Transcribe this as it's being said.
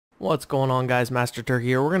What's going on, guys? Master Turkey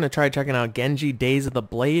here. We're going to try checking out Genji Days of the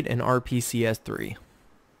Blade and RPCS3.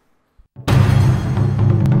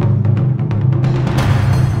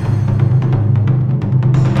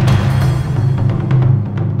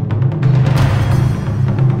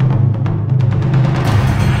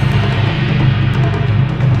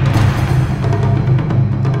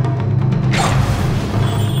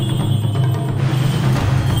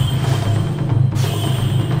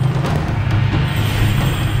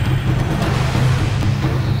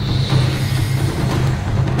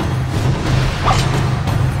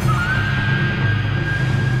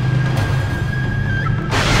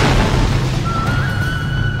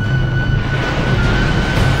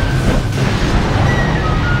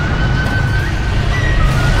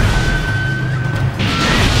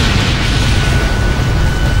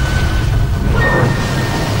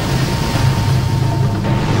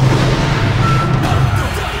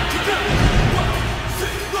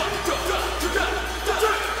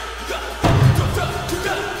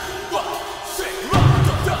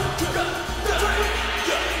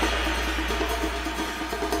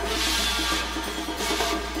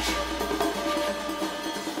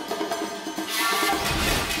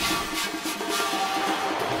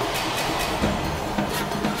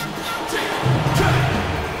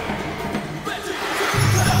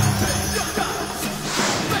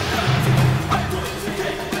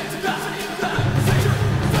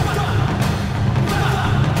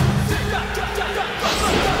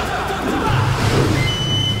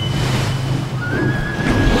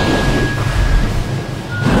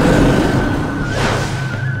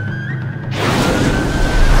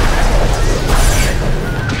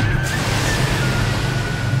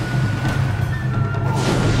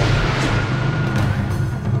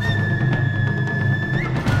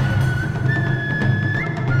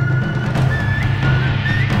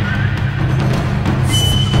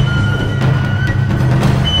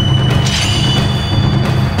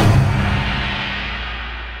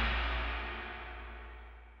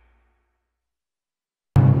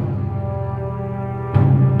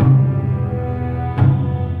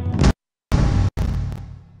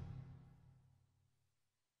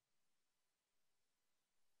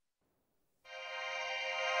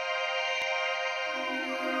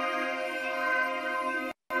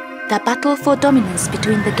 The battle for dominance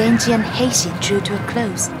between the Genji and Heishi drew to a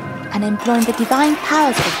close, and employing the divine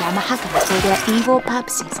powers of the Yamahagane for their evil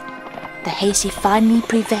purposes, the Heishi finally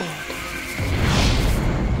prevailed.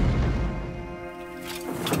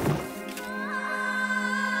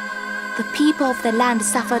 The people of the land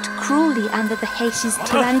suffered cruelly under the Heishi's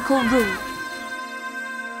tyrannical rule,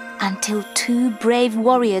 until two brave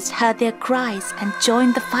warriors heard their cries and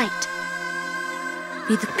joined the fight.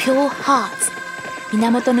 With pure hearts,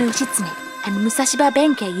 Minamoto no Yoshitsune and Musashiba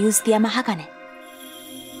Benkei used the Yamahagane.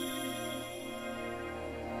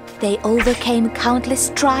 They overcame countless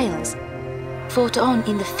trials, fought on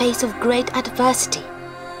in the face of great adversity,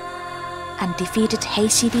 and defeated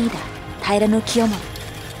Heishi leader Taira no Kiyomono,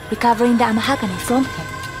 recovering the Yamahagane from him.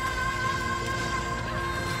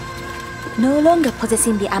 No longer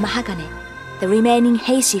possessing the Yamahagane, the remaining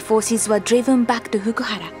Heishi forces were driven back to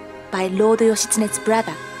Fukuhara by Lord Yoshitsune's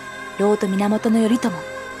brother, Lord Minamoto no Yoritomo.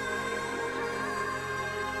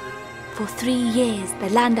 For 3 years, the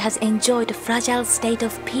land has enjoyed a fragile state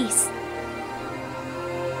of peace.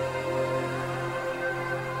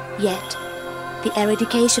 Yet, the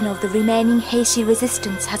eradication of the remaining Heishi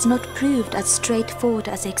resistance has not proved as straightforward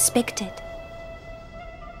as expected.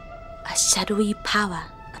 A shadowy power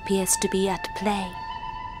appears to be at play.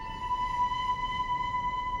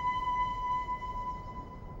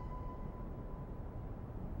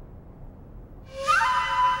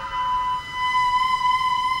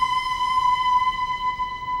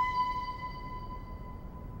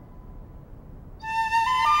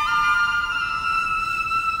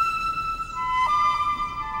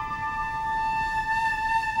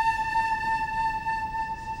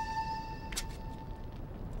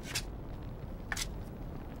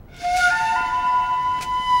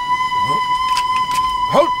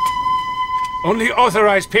 Halt! Only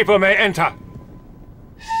authorized people may enter.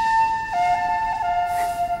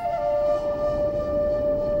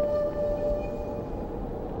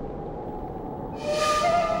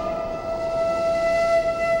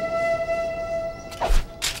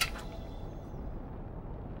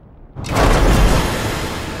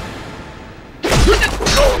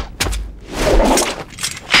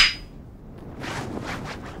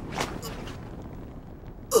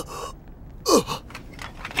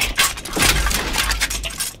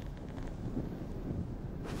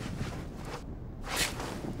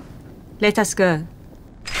 Let us go.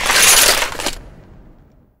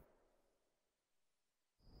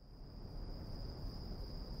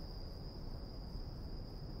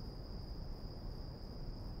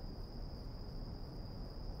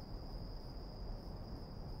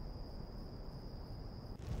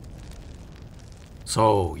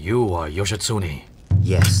 So, you are Yoshitsune?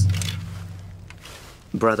 Yes.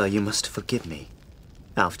 Brother, you must forgive me.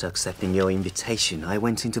 After accepting your invitation, I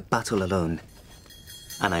went into battle alone.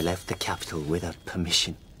 And I left the capital without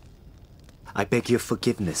permission. I beg your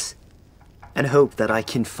forgiveness. And hope that I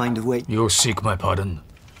can find a way. You seek my pardon.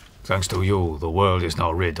 Thanks to you, the world is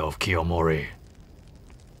now rid of Kiyomori.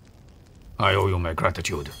 I owe you my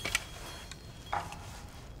gratitude.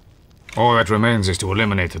 All that remains is to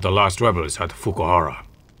eliminate the last rebels at Fukuhara.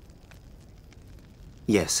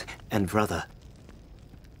 Yes, and brother,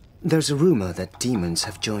 there's a rumor that demons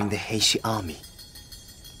have joined the Heishi army.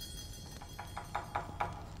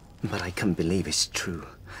 But I can't believe it's true.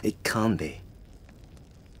 It can't be.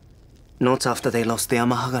 Not after they lost the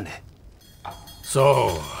Yamahagane.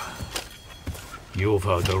 So, you've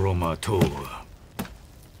heard the rumor too.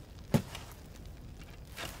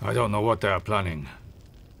 I don't know what they are planning,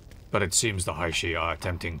 but it seems the Heishi are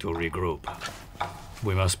attempting to regroup.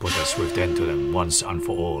 We must put a swift end to them once and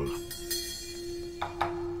for all.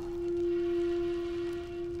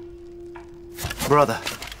 Brother,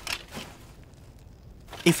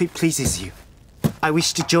 if it pleases you, I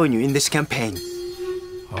wish to join you in this campaign.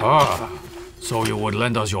 Ah, so you would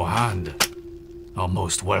lend us your hand. A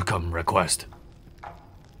most welcome request.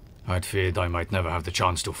 I'd feared I might never have the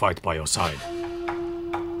chance to fight by your side.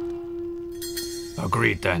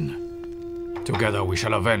 Agreed then. Together we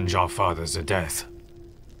shall avenge our father's death.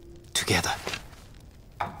 Together.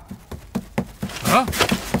 Huh?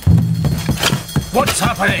 What's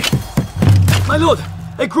happening? My lord,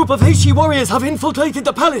 a group of Heishi warriors have infiltrated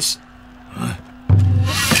the palace.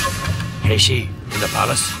 Heishi in the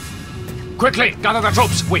palace? Quickly, gather the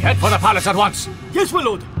troops! We head for the palace at once! Yes, my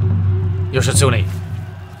lord. Yoshitsune,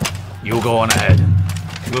 you go on ahead.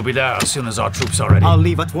 We'll be there as soon as our troops are ready. I'll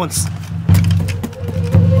leave at once.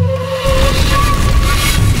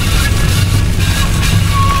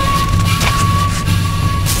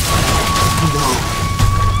 No!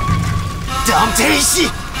 Damn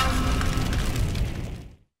Heishi!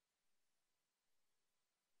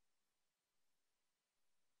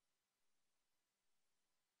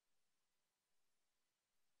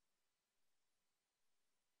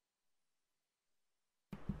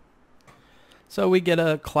 So we get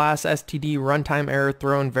a class STD runtime error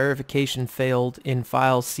thrown, verification failed in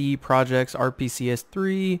file C projects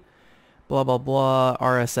RPCS3, blah blah blah,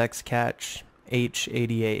 RSX catch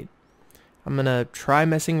H88. I'm gonna try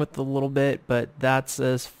messing with it a little bit, but that's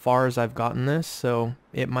as far as I've gotten this, so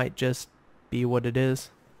it might just be what it is.